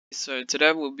So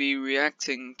today we'll be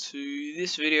reacting to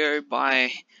this video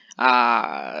by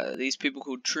these people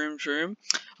called Troom Troom.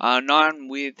 9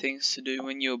 weird things to do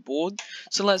when you're bored.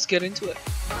 So let's get into it.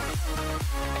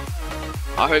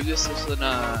 I hope this isn't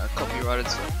a copyrighted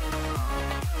song.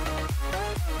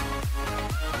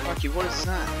 Rocky, what is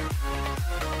that?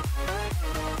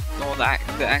 Oh,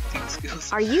 the acting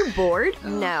skills. Are you bored?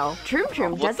 No. Troom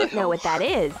Troom doesn't know what that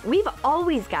is. We've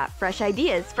always got fresh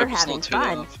ideas for having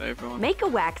fun. Make a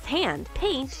wax hand,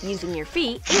 paint using your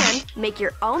feet, and make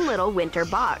your own little winter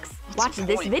box. Watch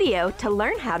this video to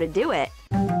learn how to do it.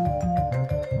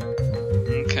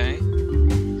 Okay.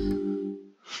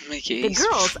 The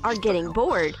girls are getting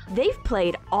bored. They've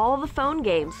played all the phone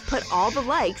games, put all the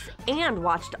likes, and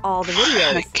watched all the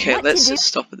videos. Okay, let's just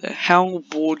stop it there. How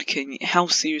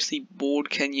seriously bored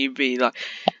can you be? Like,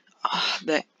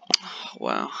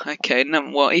 wow. Okay, no,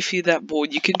 well, if you're that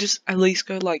bored, you can just at least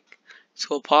go, like,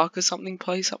 to a park or something,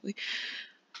 play something.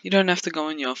 You don't have to go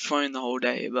on your phone the whole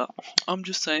day, but I'm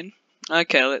just saying.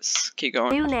 Okay, let's keep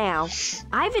going. Do now.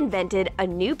 I've invented a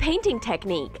new painting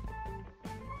technique.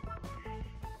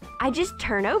 I just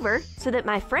turn over so that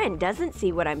my friend doesn't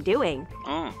see what I'm doing.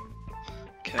 Oh,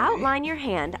 okay. Outline your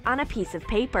hand on a piece of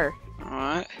paper.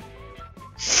 Alright.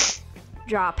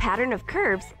 Draw a pattern of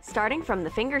curves starting from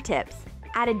the fingertips.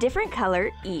 Add a different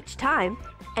color each time,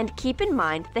 and keep in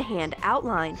mind the hand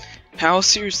outline. How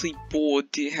seriously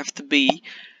bored do you have to be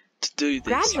to do this?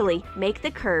 Gradually make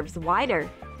the curves wider.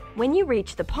 When you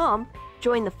reach the palm,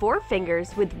 join the 4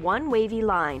 fingers with one wavy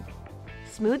line.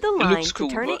 Smooth the line to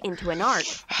turn it into an arc.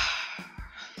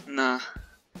 Nah.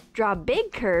 Draw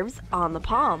big curves on the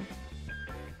palm.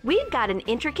 We've got an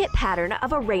intricate pattern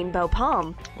of a rainbow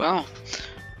palm. Well,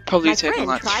 probably taking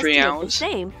My like friend 3 tries to hours. do the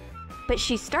same, but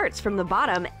she starts from the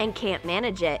bottom and can't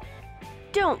manage it.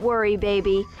 Don't worry,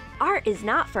 baby. Art is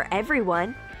not for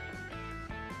everyone.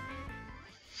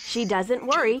 She doesn't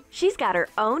worry. She's got her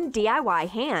own DIY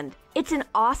hand. It's an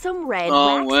awesome red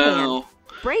wax hand.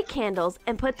 Break candles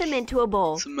and put them into a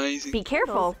bowl. It's amazing. Be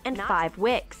careful, and 5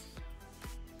 wicks.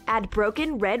 Add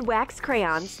broken red wax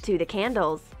crayons to the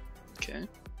candles. Okay.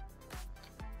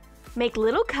 Make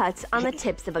little cuts on the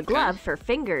tips of a glove for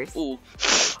fingers. Ooh.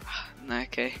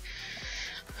 Okay.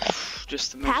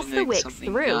 Just Pass the wicks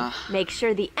something. through. Make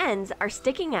sure the ends are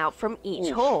sticking out from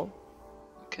each hole.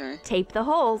 Okay. Tape the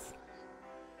holes.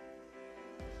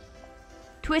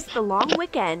 Twist the long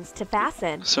wick ends to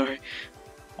fasten. Sorry.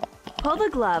 Pull the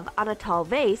glove on a tall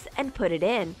vase and put it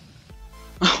in.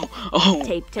 Oh.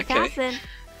 Tape to fasten.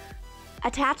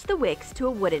 Attach the wicks to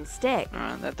a wooden stick.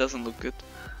 Alright, that doesn't look good.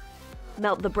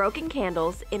 Melt the broken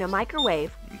candles in a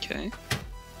microwave. Okay.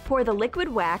 Pour the liquid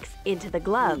wax into the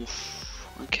glove. Oof.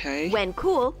 Okay. When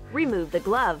cool, remove the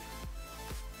glove.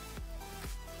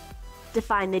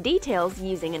 Define the details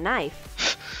using a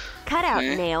knife. Cut out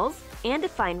nails and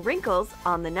define wrinkles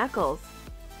on the knuckles.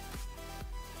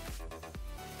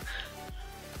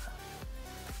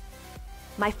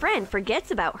 My friend forgets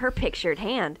about her pictured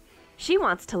hand. She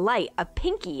wants to light a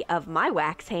pinky of my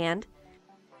wax hand.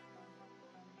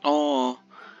 Oh.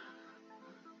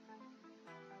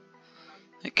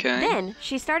 Okay. Then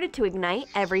she started to ignite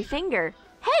every finger.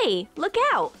 Hey, look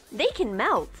out! They can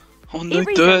melt. Oh no, It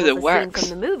resembles the a wax. scene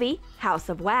from the movie House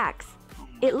of Wax.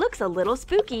 It looks a little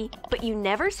spooky, but you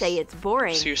never say it's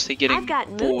boring. Seriously getting I've got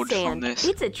moon bored sand. from this.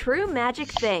 It's a true magic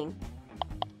thing.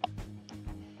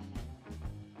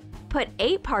 Put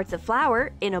 8 parts of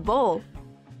flour in a bowl.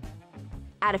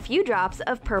 Add a few drops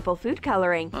of purple food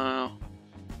coloring. Wow.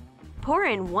 Pour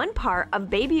in 1 part of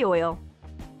baby oil.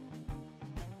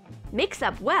 Mix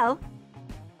up well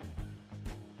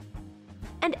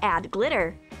and add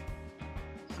glitter.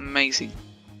 Amazing.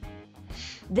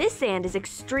 This sand is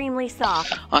extremely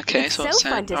soft. Okay, It's so so it's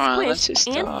fun to squish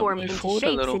and form into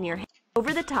shapes in your hand.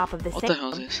 Over the top of the What the hell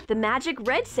is sand, this? the magic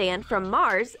red sand from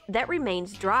Mars that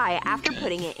remains dry after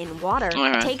putting it in water.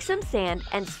 Alright. Take some sand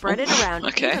and spread it around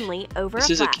evenly over This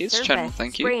a is a flat kid's surface. channel,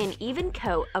 thank you. Spray an even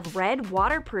coat of red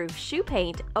waterproof shoe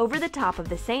paint over the top of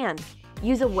the sand.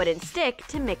 Use a wooden stick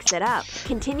to mix it up.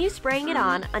 Continue spraying it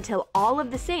on until all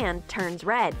of the sand turns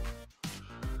red.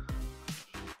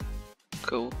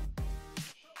 Cool.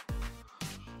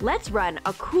 Let's run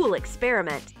a cool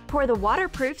experiment. Pour the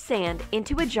waterproof sand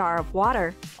into a jar of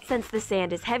water. Since the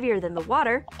sand is heavier than the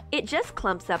water, it just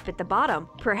clumps up at the bottom.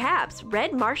 Perhaps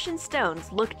red Martian stones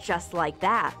look just like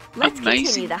that. Let's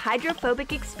continue the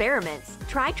hydrophobic experiments.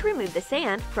 Try to remove the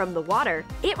sand from the water.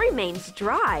 It remains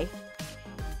dry.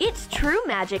 It's true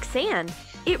magic sand.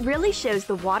 It really shows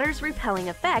the water's repelling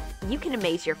effect you can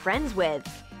amaze your friends with.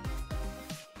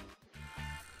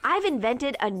 I've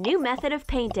invented a new method of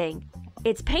painting.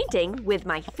 It's painting with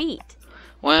my feet.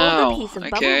 Fold Wow. the piece of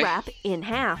bubble Okay. wrap in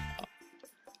half.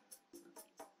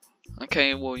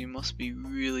 Okay. Well, you must be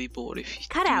really bored if you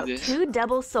Cut do out this. 2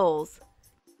 double soles.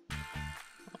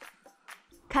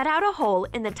 Cut out a hole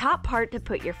in the top part to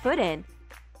put your foot in.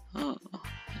 Oh.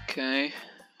 Okay.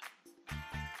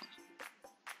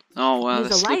 Oh wow, the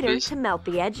Use a lighter slippers. to melt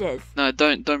the edges. No,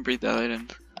 don't breathe that in.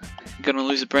 You're gonna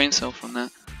lose a brain cell from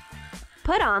that.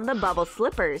 Put on the bubble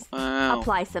slippers. Wow.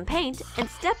 Apply some paint and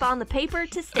step on the paper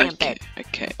to stamp Okay, it.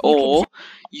 okay. Or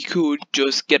you could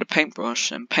just get a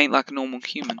paintbrush and paint like a normal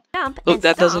human. Jump Look, and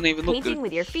that doesn't stomp, even look painting good.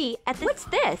 with your feet at the— What's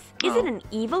this? Is it Oh. an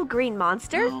evil green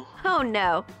monster? No. Oh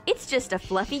no, it's just a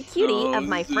fluffy cutie No, of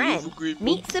my it's an friend. evil green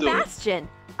Meet monster. Sebastian,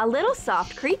 a little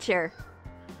soft creature.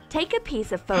 Take a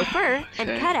piece of faux fur and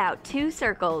Okay. cut out 2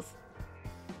 circles.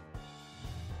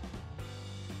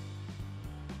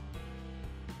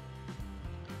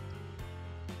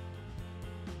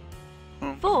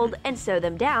 Fold and sew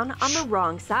them down on the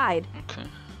wrong side. Okay.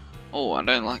 Oh, I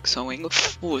don't like sewing.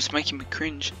 Oh, it's making me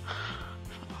cringe.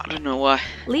 I don't know why.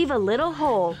 Leave a little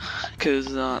hole. Because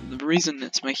the reason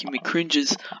it's making me cringe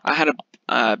is I had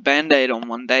a band-aid on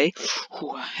one day,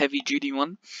 a heavy-duty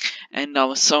one, and I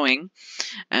was sewing,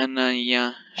 and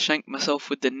I shanked myself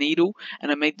with the needle,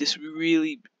 and I made this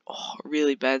really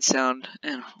bad sound,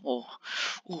 and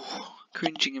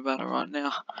cringing about it right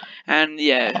now. And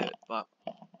yeah, but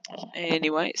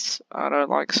anyways, I don't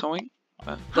like sewing.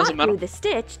 But doesn't Hot matter. glue the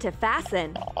stitch to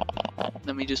fasten.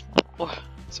 Let me just. Oh,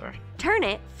 sorry. Turn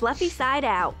it fluffy side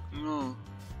out. Oh,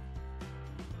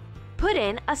 Put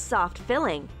in a soft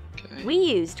filling. okay. We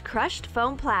used crushed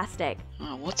foam plastic.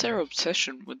 Oh, what's our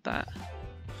obsession with that?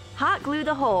 Hot glue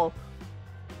the hole.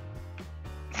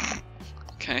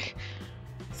 Okay.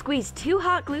 Squeeze 2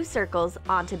 hot glue circles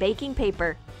onto baking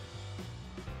paper.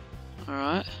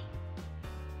 Alright.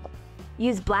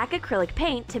 Use black acrylic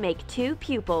paint to make 2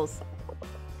 pupils.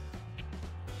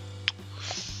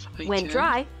 When Okay.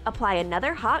 dry, apply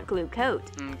another hot glue coat.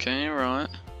 Okay, right.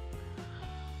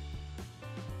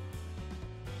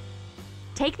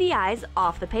 Take the eyes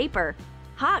off the paper.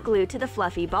 Hot glue to the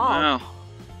fluffy ball. Wow.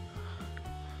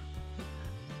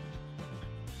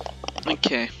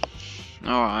 Okay.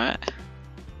 Alright.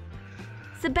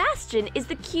 Sebastian is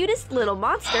the cutest little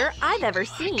monster I've ever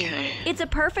seen. Okay. It's a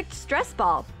perfect stress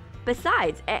ball.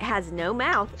 Besides, it has no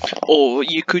mouth. Or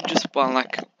you could just buy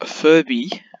like a Furby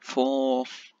for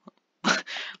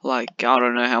like I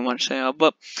don't know how much they are,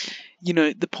 but you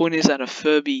know the point is that a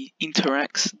Furby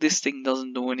interacts. This thing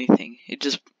doesn't do anything. It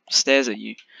just stares at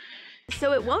you.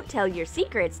 So it won't tell your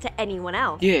secrets to anyone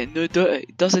else. Yeah, no,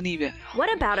 it doesn't even.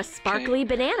 What about a sparkly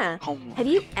banana? Oh my. Have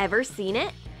you ever seen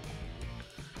it?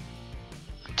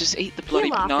 Just eat the bloody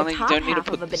Peel off the banana. You top don't need to half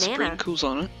put of a the banana. sprinkles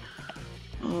on it.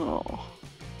 Oh.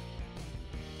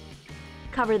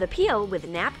 Cover the peel with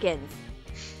napkins.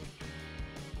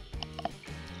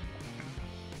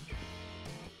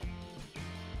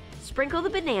 Sprinkle the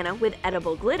banana with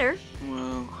edible glitter,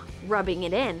 Well. rubbing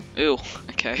it in. Ew.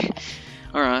 Okay.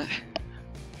 All right.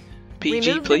 PG,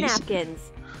 Remove the please.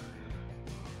 napkins.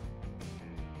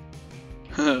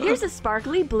 Here's a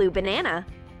sparkly blue banana.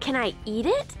 Can I eat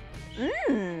it?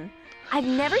 Mmm. I've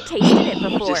never tasted it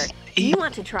before. Just Do you eat-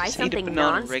 want to try just eat a something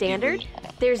banana non-standard?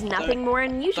 regularly. There's nothing more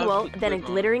unusual put than a glitter on it.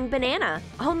 glittering banana.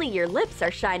 Only your lips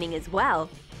are shining as well.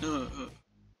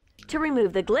 To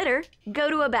remove the glitter, go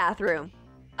to a bathroom.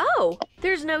 Oh,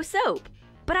 there's no soap.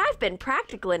 But I've been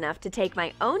practical enough to take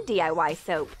my own DIY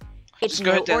soap. It's Just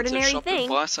go no down to the ordinary shop and thing,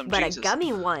 buy some, but Jesus. a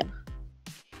gummy one.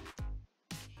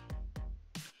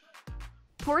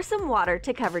 Pour some water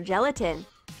to cover gelatin.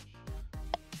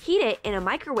 Heat it in a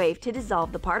microwave to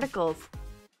dissolve the particles.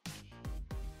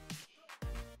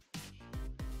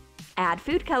 Add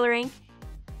food coloring.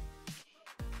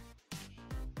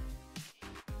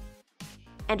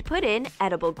 And put in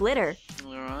edible glitter.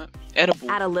 All right.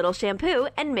 Edible. Add a little shampoo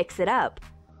and mix it up.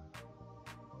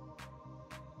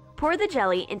 Pour the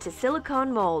jelly into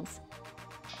silicone molds.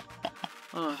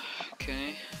 Oh,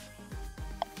 okay.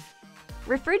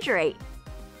 Refrigerate.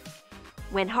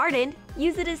 When hardened,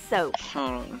 use it as soap.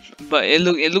 Hold on. But it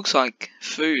looks like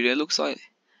food. It looks like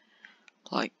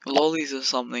lollies or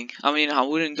something. I mean, I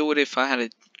wouldn't do it if I had a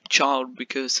child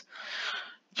because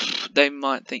they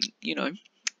might think, you know,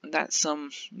 that's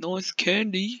some nice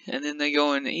candy, and then they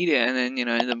go and eat it, and then you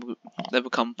know they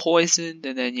become poisoned,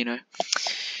 and then you know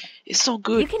it's not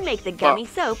good. You can make the gummy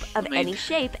soap of I mean, any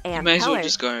shape You and may as color. well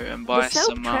just go and buy The soap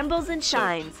some trembles and soap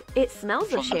shines. It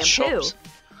smells of from the shampoo. shops.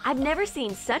 I've never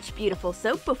seen such beautiful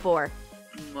soap before.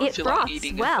 I It feel like froths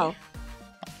eating well. it.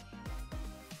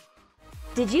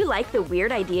 Did you like the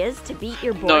weird ideas to beat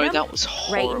your No, boredom? that was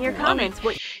horrible. Write in your I mean, comments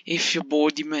what if you're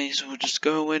bored, you may as well just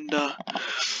go and I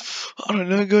don't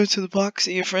know, go to the park,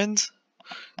 see your friends,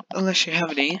 unless you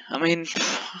have any. I mean,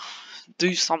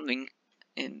 do something,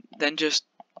 and then just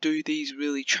do these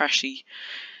really trashy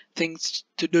things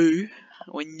to do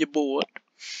when you're bored.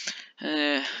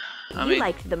 I You mean,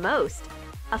 liked the most?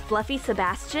 A fluffy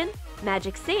Sebastian,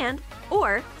 magic sand,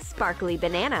 or sparkly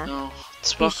banana? no, Be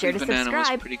sparkly sure to banana was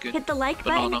subscribe, pretty good. hit the like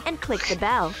Banana. button, and click the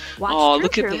bell. Watch Oh, Troom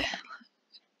look at Troom.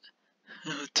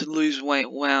 that. To lose weight,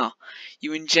 wow.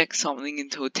 You inject something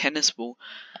into a tennis ball.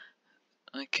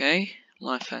 Okay,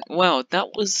 life hack. Wow, that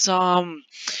was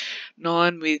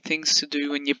 9 weird things to do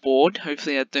when you're bored.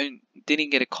 Hopefully I didn't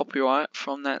get a copyright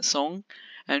from that song.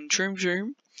 And Troom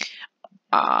Troom,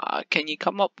 can you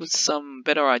come up with some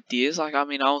better ideas? Like, I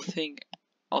mean, I'll think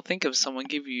of someone,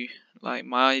 give you like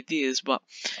my ideas, but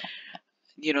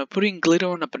you know, putting glitter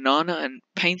on a banana and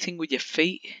painting with your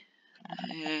feet,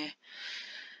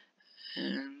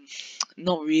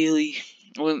 not really.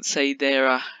 I wouldn't say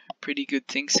they're pretty good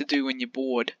things to do when you're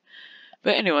bored.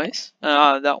 But anyways,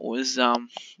 that was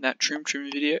that Troom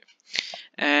Troom video,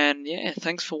 and yeah,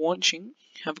 thanks for watching.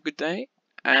 Have a good day,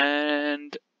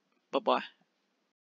 and bye bye.